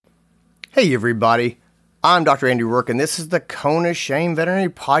Hey everybody, I'm Dr. Andy Rourke, and this is the Cone of Shame Veterinary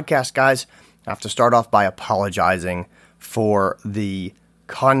Podcast, guys. I have to start off by apologizing for the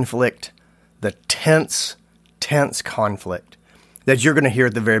conflict, the tense conflict that you're going to hear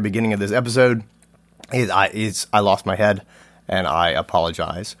at the very beginning of this episode. I lost my head, and I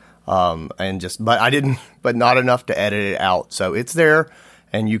apologize. But not enough to edit it out, so it's there,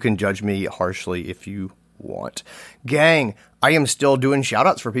 and you can judge me harshly if you want. Gang, I am still doing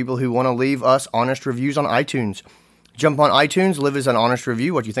shoutouts for people who want to leave us honest reviews on iTunes. Jump on iTunes, leave us an honest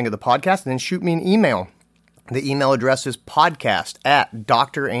review, what you think of the podcast, and then shoot me an email. The email address is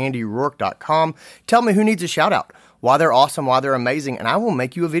podcast@drandyrourke.com. Tell me who needs a shout out, why they're awesome, why they're amazing, and I will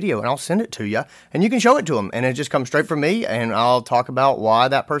make you a video and I'll send it to you, and you can show it to them, and it just comes straight from me, and I'll talk about why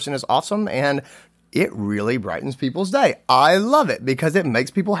that person is awesome, and it really brightens people's day. I love it because it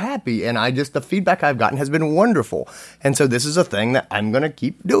makes people happy, and the feedback I've gotten has been wonderful. And so this is a thing that I'm going to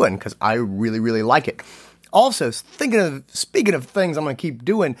keep doing because I really, really like it. Also, speaking of things I'm going to keep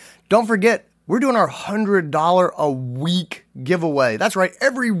doing, don't forget, we're doing our $100 a week giveaway. That's right.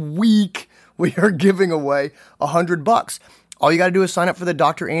 Every week we are giving away $100. All you got to do is sign up for the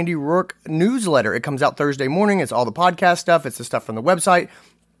Dr. Andy Rourke newsletter. It comes out Thursday morning. It's all the podcast stuff. It's the stuff from the website.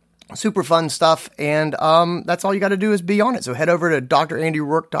 Super fun stuff, and that's all you got to do is be on it. So head over to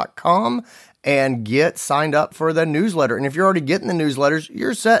drandyrourke.com and get signed up for the newsletter. And if you're already getting the newsletters,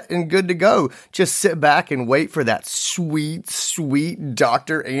 you're set and good to go. Just sit back and wait for that sweet, sweet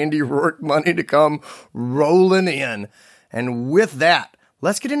Dr. Andy Rourke money to come rolling in. And with that,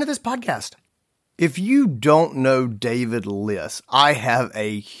 let's get into this podcast. If you don't know David Liss, I have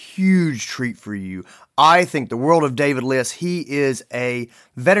a huge treat for you. I think the world of David Liss. He is a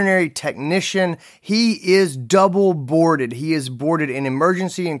veterinary technician. He is double boarded. He is boarded in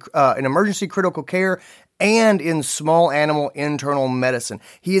emergency critical care and in small animal internal medicine.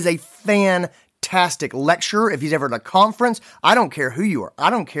 He is a fantastic lecturer. If he's ever at a conference, I don't care who you are.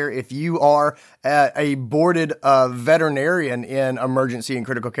 I don't care if you are a boarded veterinarian in emergency and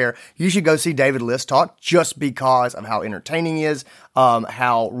critical care. You should go see David Liss talk just because of how entertaining he is,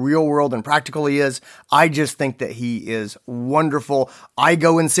 how real world and practical he is. I just think that he is wonderful. I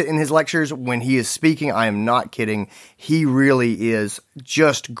go and sit in his lectures when he is speaking. I am not kidding. He really is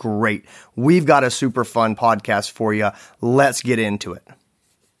just great. We've got a super fun podcast for you. Let's get into it.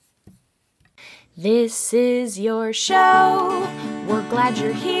 This is your show. We're glad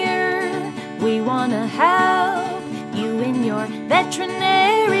you're here. We want to help you in your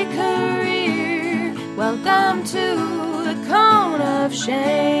veterinary career. Welcome to the Cone of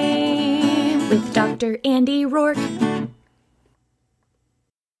Shame with Dr. Andy Rourke.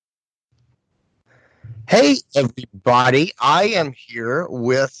 Hey, everybody. I am here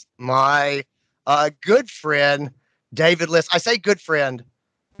with my good friend, David Liss. I say good friend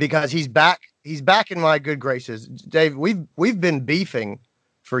because he's back. He's back in my good graces. Dave, we've been beefing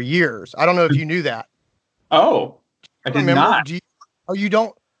for years. I don't know if you knew that. Oh, I did not. You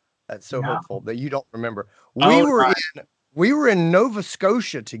don't? That's so hurtful that you don't remember. We were in Nova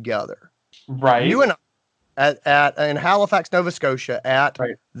Scotia together. Right. You and I in Halifax, Nova Scotia at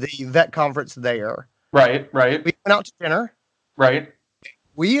the vet conference there. Right. We went out to dinner. Right.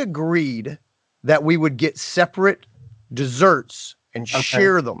 We agreed that we would get separate desserts and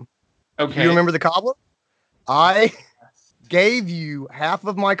share them. Okay. Do you remember the cobbler? I gave you half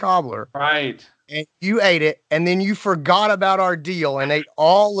of my cobbler. Right. And you ate it, and then you forgot about our deal and ate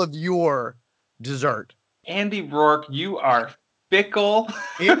all of your dessert. Andy Rourke, you are fickle.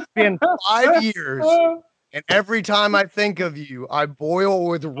 It's been 5 years, and every time I think of you, I boil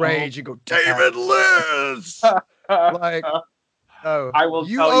with rage and go, David Liss! I will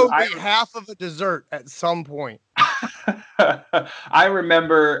you owe me half of a dessert at some point. I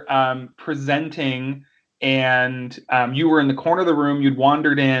remember presenting, and you were in the corner of the room. You'd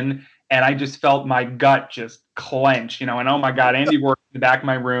wandered in, and I just felt my gut just clench, and oh my God, Andy worked in the back of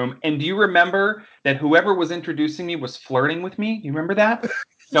my room. And do you remember that whoever was introducing me was flirting with me? You remember that?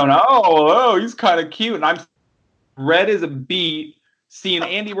 Oh, he's kind of cute. And I'm red as a beet, seeing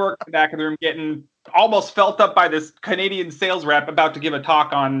Andy work in the back of the room, getting almost felt up by this Canadian sales rep about to give a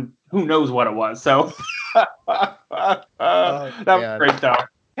talk on who knows what it was. So that was great, though.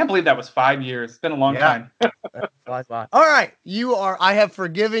 Can't believe that was 5 years. It's been a long time. All right. I have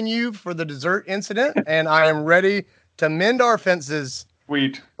forgiven you for the dessert incident, and I am ready to mend our fences.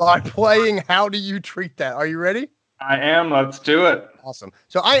 Sweet. By playing How Do You Treat That? Are you ready? I am. Let's do it. Awesome.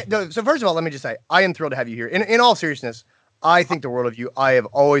 So first of all, let me just say, I am thrilled to have you here. In all seriousness, I think the world of you. I have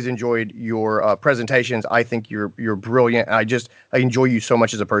always enjoyed your presentations. I think you're brilliant. I enjoy you so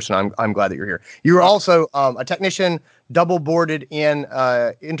much as a person. I'm glad that you're here. You're also a technician, double boarded in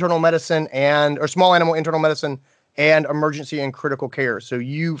internal medicine or small animal internal medicine and emergency and critical care. So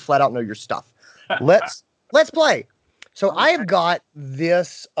you flat out know your stuff. Let's play. So I have got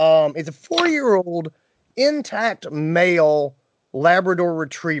this. It's a 4-year-old intact male Labrador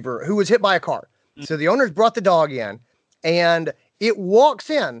Retriever who was hit by a car. So the owners brought the dog in. And it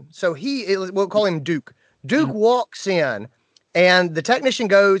walks in. So we'll call him Duke. Duke walks in, and the technician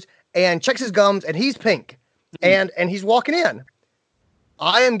goes and checks his gums, and he's pink. And he's walking in.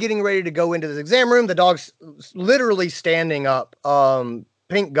 I am getting ready to go into this exam room. The dog's literally standing up,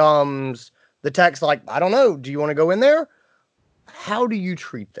 pink gums. The tech's like, I don't know. Do you want to go in there? How do you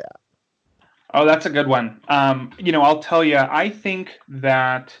treat that? Oh, that's a good one. I'll tell you, I think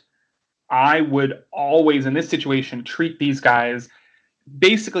that I would always, in this situation, treat these guys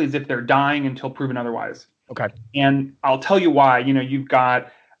basically as if they're dying until proven otherwise. Okay. And I'll tell you why. You've got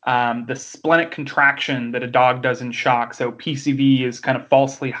the splenic contraction that a dog does in shock. So PCV is kind of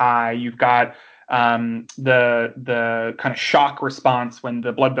falsely high. You've got the kind of shock response when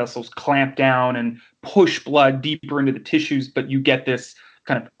the blood vessels clamp down and push blood deeper into the tissues, but you get this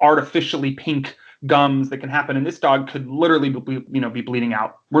kind of artificially pink gums that can happen, and this dog could literally be bleeding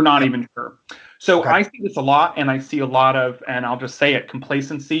out. We're not even sure. So I see this a lot, and I see a lot of, and I'll just say it,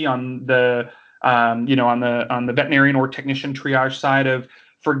 complacency on the on the veterinarian or technician triage side of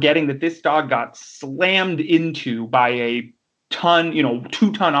forgetting that this dog got slammed into by a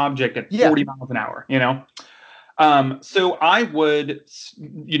 2-ton object at 40 miles an hour. So I would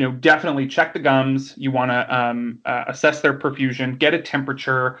definitely check the gums. You want to assess their perfusion, get a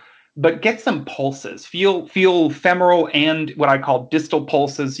temperature, but get some pulses. Feel femoral and what I call distal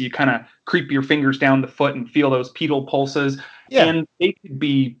pulses. You kind of creep your fingers down the foot and feel those pedal pulses. Yeah. And they could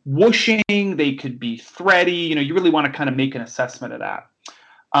be whooshing. They could be thready. You really want to kind of make an assessment of that.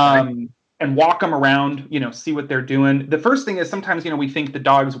 And walk them around, see what they're doing. The first thing is sometimes, we think the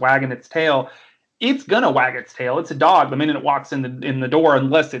dog's wagging its tail. It's going to wag its tail. It's a dog the minute it walks in the door,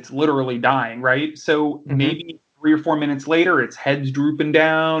 unless it's literally dying, right? So maybe 3 or 4 minutes later, its head's drooping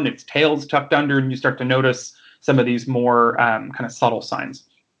down, its tail's tucked under, and you start to notice some of these more kind of subtle signs.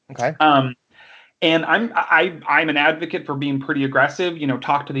 Okay. And I'm an advocate for being pretty aggressive.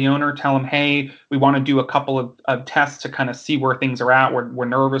 Talk to the owner, tell him, hey, we want to do a couple of tests to kind of see where things are at. We're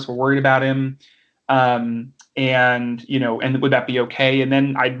nervous, we're worried about him, and would that be okay? And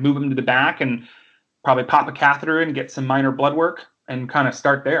then I'd move him to the back and probably pop a catheter in, get some minor blood work, and kind of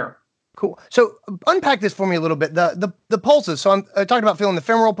start there. Cool. So unpack this for me a little bit. The pulses. So I'm talking about feeling the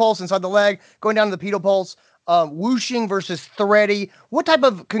femoral pulse inside the leg, going down to the pedal pulse, whooshing versus thready. What type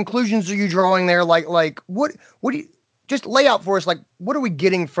of conclusions are you drawing there? Like what do you just lay out for us? Like, what are we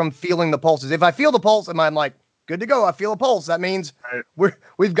getting from feeling the pulses? If I feel the pulse, I'm like, good to go. I feel a pulse. That means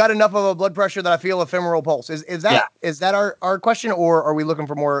we've got enough of a blood pressure that I feel a femoral pulse. Is that our question, or are we looking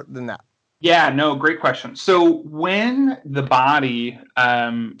for more than that? Yeah, no, great question. So when the body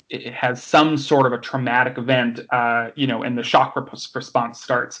it has some sort of a traumatic event, and the shock response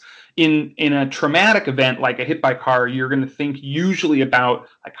starts, in a traumatic event like a hit by car, you're going to think usually about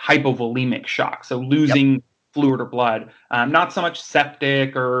like hypovolemic shock, so losing fluid or blood, not so much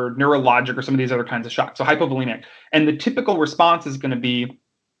septic or neurologic or some of these other kinds of shocks. So hypovolemic, and the typical response is going to be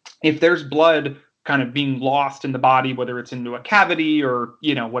if there's blood kind of being lost in the body, whether it's into a cavity or,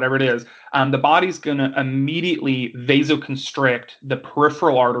 whatever it is, the body's going to immediately vasoconstrict the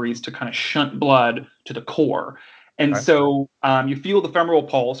peripheral arteries to kind of shunt blood to the core. And so you feel the femoral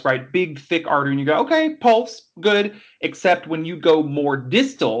pulse, right? Big, thick artery, and you go, okay, pulse, good. Except when you go more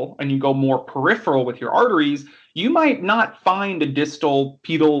distal and you go more peripheral with your arteries, you might not find a distal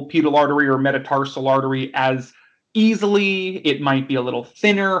pedal artery or metatarsal artery as easily. It might be a little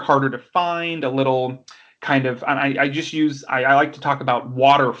thinner, harder to find, a little kind of, and I like to talk about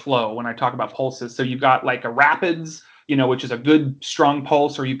water flow when I talk about pulses. So you've got like a rapids, which is a good strong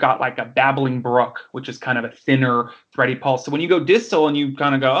pulse, or you've got like a babbling brook, which is kind of a thinner, thready pulse. So when you go distal and you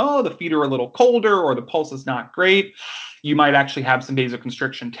kind of go, oh, the feet are a little colder or the pulse is not great, you might actually have some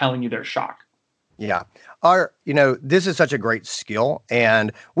vasoconstriction telling you there's shock. Yeah. This is such a great skill.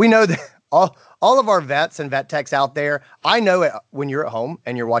 And we know that all of our vets and vet techs out there, I know it, when you're at home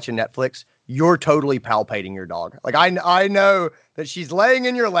and you're watching Netflix, you're totally palpating your dog. Like I know that she's laying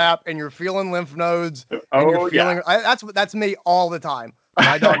in your lap and you're feeling lymph nodes. And you're feeling, that's me all the time.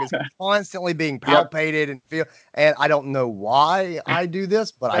 My dog is constantly being palpated and I don't know why I do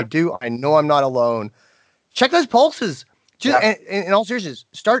this, but I do. I know I'm not alone. Check those pulses. Just in all seriousness,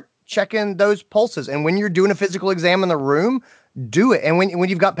 start checking those pulses. And when you're doing a physical exam in the room, do it. And when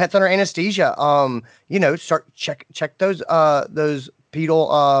you've got pets under anesthesia, start check those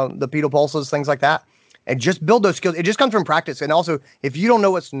pedal the pedal pulses, things like that, and just build those skills. It just comes from practice. And also, if you don't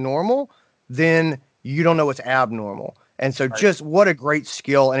know what's normal, then you don't know what's abnormal. And so just what a great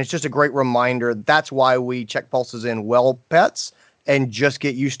skill. And it's just a great reminder. That's why we check pulses in well pets and just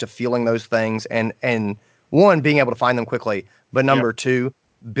get used to feeling those things. And one, being able to find them quickly. But number two,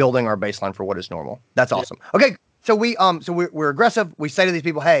 building our baseline for what is normal. That's awesome. Okay. So we're aggressive. We say to these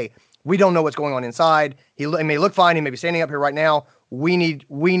people, hey, we don't know what's going on inside. He may look fine. He may be standing up here right now. We need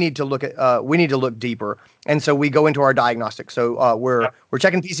to look deeper. And so we go into our diagnostics. So we're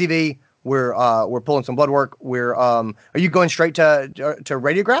checking PCV. We're pulling some blood work. Are you going straight to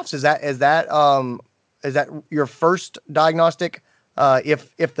radiographs? Is that your first diagnostic?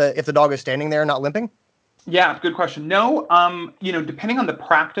 If the dog is standing there, not limping? Yeah, good question. No, depending on the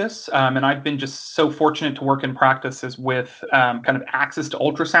practice, and I've been just so fortunate to work in practices with kind of access to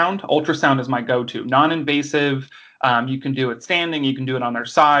ultrasound. Ultrasound is my go-to, non-invasive. You can do it standing, you can do it on their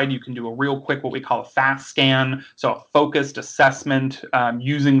side, you can do a real quick, what we call a fast scan, so a focused assessment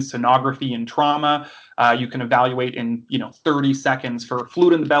using sonography in trauma. You can evaluate in 30 seconds for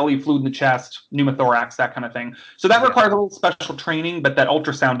fluid in the belly, fluid in the chest, pneumothorax, that kind of thing. So that requires a little special training, but that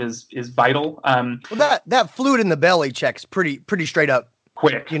ultrasound is vital. Well, that fluid in the belly check's pretty straight up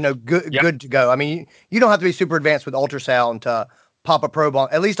quick. Good to go. I mean, you don't have to be super advanced with ultrasound to pop a probe on,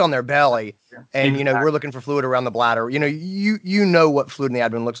 at least on their belly. And, we're looking for fluid around the bladder. You know what fluid in the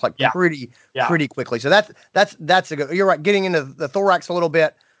abdomen looks like pretty quickly. So that's a good, you're right. Getting into the thorax a little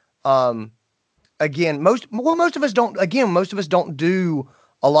bit. Again, most of us don't do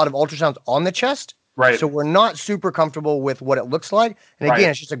a lot of ultrasounds on the chest. Right. So we're not super comfortable with what it looks like. And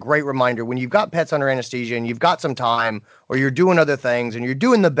again, it's just a great reminder when you've got pets under anesthesia and you've got some time or you're doing other things and you're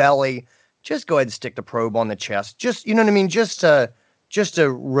doing the belly, just go ahead and stick the probe on the chest. Just, you know what I mean? Just to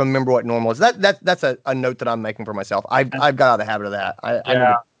remember what normal is. That's a note that I'm making for myself. I've got out of the habit of that.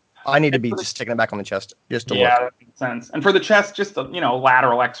 I need to be just sticking it back on the chest just to look. Yeah, that makes sense. And for the chest, just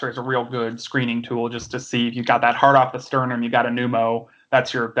lateral X-ray is a real good screening tool just to see if you've got that heart off the sternum, you got a pneumo.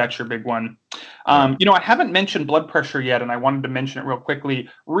 That's your big one. I haven't mentioned blood pressure yet, and I wanted to mention it real quickly.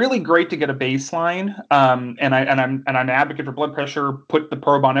 Really great to get a baseline. And I'm an advocate for blood pressure. Put the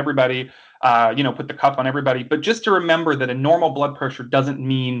probe on everybody. Put the cuff on everybody. But just to remember that a normal blood pressure doesn't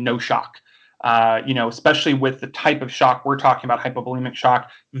mean no shock. Especially with the type of shock we're talking about, hypovolemic shock,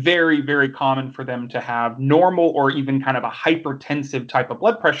 very, very common for them to have normal or even kind of a hypertensive type of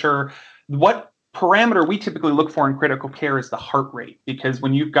blood pressure. What parameter we typically look for in critical care is the heart rate, because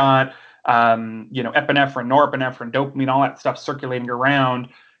when you've got, epinephrine, norepinephrine, dopamine, all that stuff circulating around,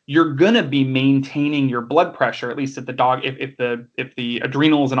 you're going to be maintaining your blood pressure, at least if the dog, if the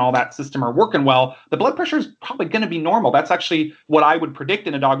adrenals and all that system are working well, the blood pressure is probably going to be normal. That's actually what I would predict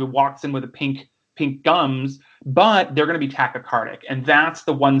in a dog who walks in with a pink gums, but they're going to be tachycardic. And that's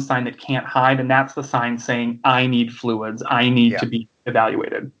the one sign that can't hide. And that's the sign saying, I need fluids. I need to be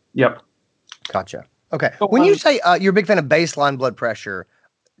evaluated. Yep. Gotcha. Okay. So, when you say you're a big fan of baseline blood pressure,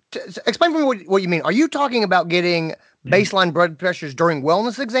 explain for me what you mean. Are you talking about getting baseline blood pressures during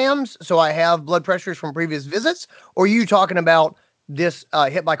wellness exams, so I have blood pressures from previous visits? Or are you talking about this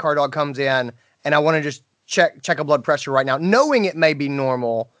hit by car dog comes in and I want to just check a blood pressure right now, knowing it may be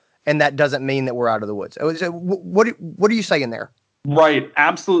normal, and that doesn't mean that we're out of the woods? So what are you saying there? Right.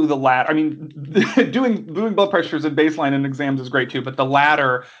 Absolutely the latter. I mean, doing blood pressures and baseline and exams is great too, but the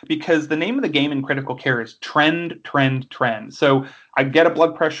latter, because the name of the game in critical care is trend. So I get a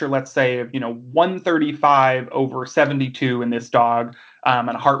blood pressure, let's say of, 135 over 72 in this dog, and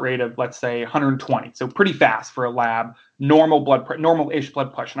a heart rate of, let's say, 120. So pretty fast for a lab, normal-ish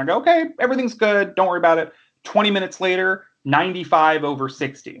blood pressure. And I go, okay, everything's good. Don't worry about it. 20 minutes later, 95 over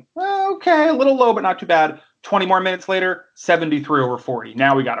 60. Okay, a little low, but not too bad. 20 more minutes later, 73 over 40.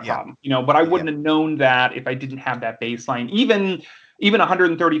 Now we got a problem, but I wouldn't have known that if I didn't have that baseline. Even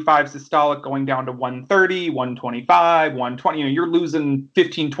 135 systolic going down to 130, 125, 120, you're losing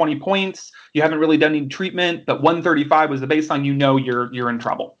 15, 20 points. You haven't really done any treatment, but 135 was the baseline. You're in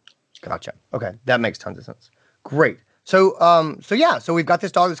trouble. Gotcha. Okay. That makes tons of sense. Great. So we've got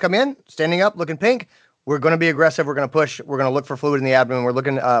this dog that's come in, standing up, looking pink. We're going to be aggressive. We're going to push. We're going to look for fluid in the abdomen. We're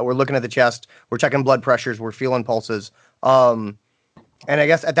looking at the chest. We're checking blood pressures. We're feeling pulses. And I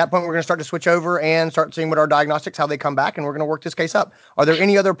guess at that point, we're going to start to switch over and start seeing what our diagnostics, how they come back, and we're going to work this case up. Are there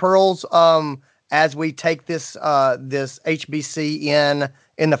any other pearls as we take this HBC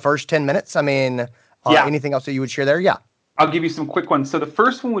in the first 10 minutes? I mean, anything else that you would share there? Yeah. I'll give you some quick ones. So the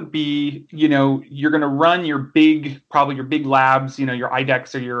first one would be, you're going to run probably your big labs, your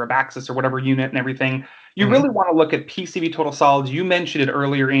IDEX or your Abaxis or whatever unit and everything. You really want to look at PCV total solids. You mentioned it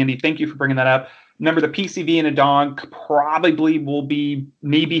earlier, Andy. Thank you for bringing that up. Remember, the PCV in a dog probably will be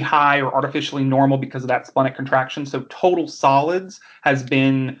maybe high or artificially normal because of that splenic contraction. So total solids has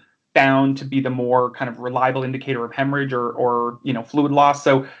been found to be the more kind of reliable indicator of hemorrhage or fluid loss.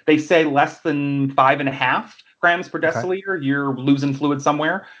 So they say less than 5.5 grams per deciliter, you're losing fluid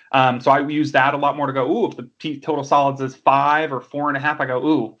somewhere. So I use that a lot more to go, ooh, if the total solids is 5 or 4.5, I go,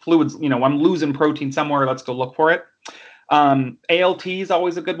 ooh, fluids, I'm losing protein somewhere. Let's go look for it. ALT is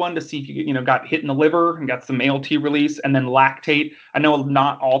always a good one to see if you got hit in the liver and got some ALT release. And then lactate. I know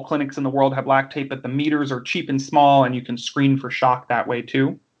not all clinics in the world have lactate, but the meters are cheap and small, and you can screen for shock that way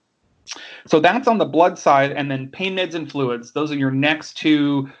too. So that's on the blood side, and then pain meds and fluids. Those are your next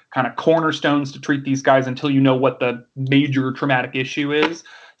two kind of cornerstones to treat these guys until you know what the major traumatic issue is.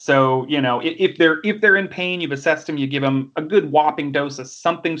 So, if they're in pain, you've assessed them, you give them a good whopping dose of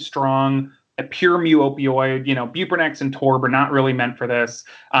something strong, a pure mu opioid. Buprenex and Torb are not really meant for this.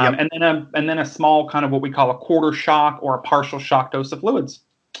 And then a small kind of what we call a quarter shock or a partial shock dose of fluids,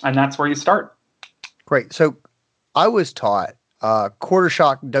 and that's where you start. Great. So I was taught quarter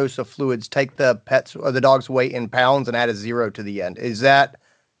shock dose of fluids, take the pet's or the dog's weight in pounds and add a 0 to the end. Is that,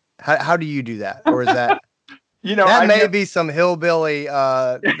 how do you do that? Or is that, that may be some hillbilly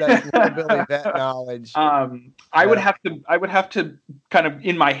vet knowledge. I would have to kind of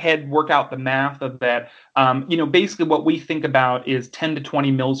in my head work out the math of that. Basically what we think about is 10 to 20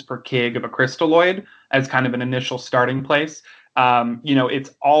 mils per kg of a crystalloid as kind of an initial starting place. It's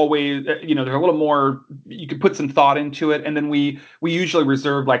always, there's a little more, you could put some thought into it. And then we usually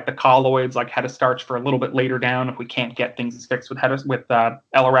reserve like the colloids, like hetastarch for a little bit later down if we can't get things fixed with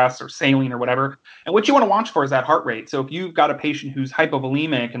LRS or saline or whatever. And what you want to watch for is that heart rate. So if you've got a patient who's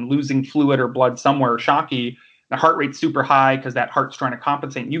hypovolemic and losing fluid or blood somewhere, shocky, the heart rate's super high because that heart's trying to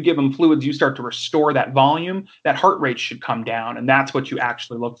compensate. You give them fluids, you start to restore that volume, that heart rate should come down. And that's what you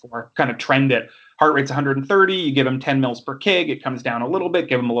actually look for, kind of trend it. Heart rate's 130, you give them 10 mils per kg, it comes down a little bit,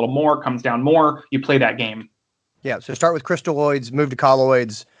 give them a little more, comes down more, you play that game. Yeah, so start with crystalloids, move to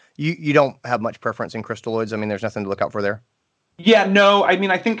colloids. You don't have much preference in crystalloids. I mean, there's nothing to look out for there. Yeah, no, I mean,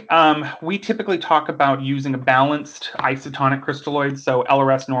 I think we typically talk about using a balanced isotonic crystalloid, so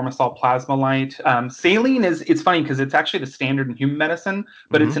LRS, Normasol, Plasmolite. Saline it's funny because it's actually the standard in human medicine,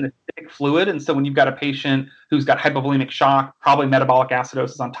 but it's an acidic fluid. And so when you've got a patient who's got hypovolemic shock, probably metabolic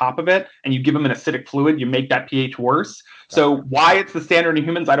acidosis on top of it, and you give them an acidic fluid, you make that pH worse. So why it's the standard in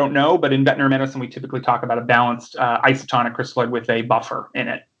humans, I don't know, but in veterinary medicine, we typically talk about a balanced isotonic crystalloid with a buffer in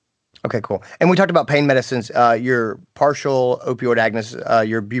it. Okay, cool. And we talked about pain medicines, your partial opioid agonists,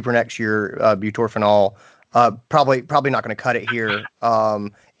 your Buprenex, your butorphanol, probably not going to cut it here.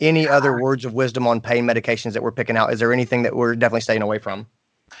 Any other words of wisdom on pain medications that we're picking out? Is there anything that we're definitely staying away from?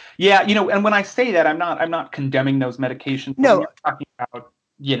 Yeah, and when I say that, I'm not condemning those medications. No, when you're talking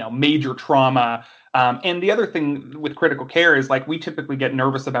about major trauma. And the other thing with critical care is like we typically get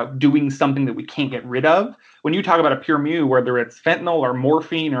nervous about doing something that we can't get rid of. When you talk about a pure mu, whether it's fentanyl or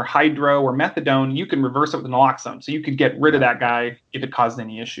morphine or hydro or methadone, you can reverse it with naloxone. So you could get rid of that guy if it caused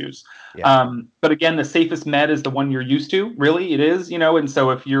any issues. Yeah. But again, the safest med is the one you're used to. Really, it is. And so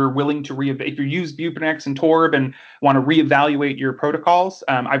if you're willing to if you use Buprenex and Torb and want to reevaluate your protocols,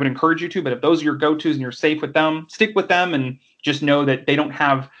 I would encourage you to. But if those are your go-tos and you're safe with them, stick with them and just know that they're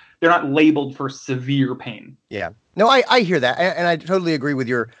not labeled for severe pain. Yeah. No, I hear that. And I totally agree with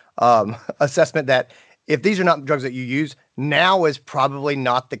your assessment that if these are not drugs that you use, now is probably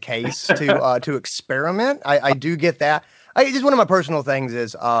not the case to experiment. I do get that. Just one of my personal things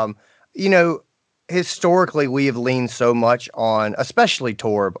is, historically we have leaned so much on, especially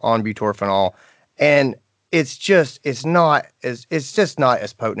Torb, on butorphanol, and it's just not as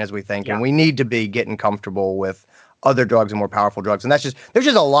potent as we think. Yeah. And we need to be getting comfortable with other drugs and more powerful drugs. And there's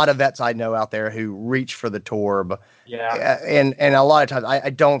just a lot of vets I know out there who reach for the Torb. Yeah. And a lot of times I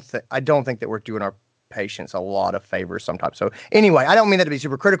don't think that we're doing our patients a lot of favors sometimes. So anyway, I don't mean that to be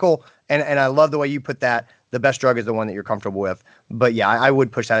super critical. And I love the way you put that. The best drug is the one that you're comfortable with. But yeah, I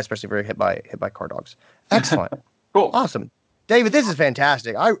would push that, especially if you're hit by car dogs. Excellent. Cool. Awesome. David, this is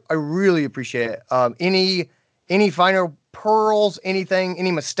fantastic. I really appreciate it. Any final pearls,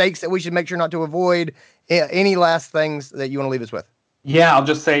 any mistakes that we should make sure not to avoid? Any last things that you want to leave us with? Yeah, I'll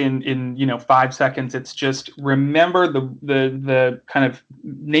just say in 5 seconds, it's just remember the kind of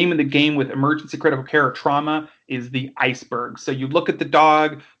name of the game with emergency critical care or trauma is the iceberg. So you look at the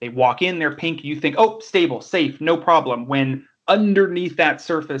dog, they walk in, they're pink, you think, oh, stable, safe, no problem. When underneath that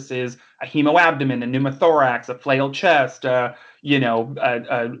surface is a hemoabdomen, a pneumothorax, a flail chest, a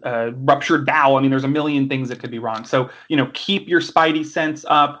ruptured bowel. I mean, there's a million things that could be wrong. So, keep your spidey sense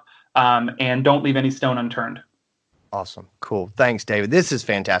up, and don't leave any stone unturned. Awesome. Cool. Thanks, David. This is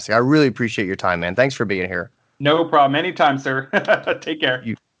fantastic. I really appreciate your time, man. Thanks for being here. No problem. Anytime, sir. Take care.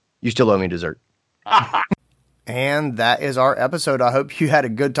 You still owe me dessert. And that is our episode. I hope you had a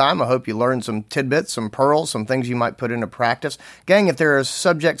good time. I hope you learned some tidbits, some pearls, some things you might put into practice. Gang, if there are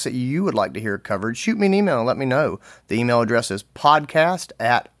subjects that you would like to hear covered, shoot me an email and let me know. The email address is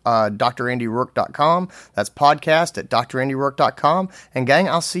podcast@drandyroark.com. That's podcast@drandyroark.com. And gang,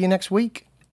 I'll see you next week.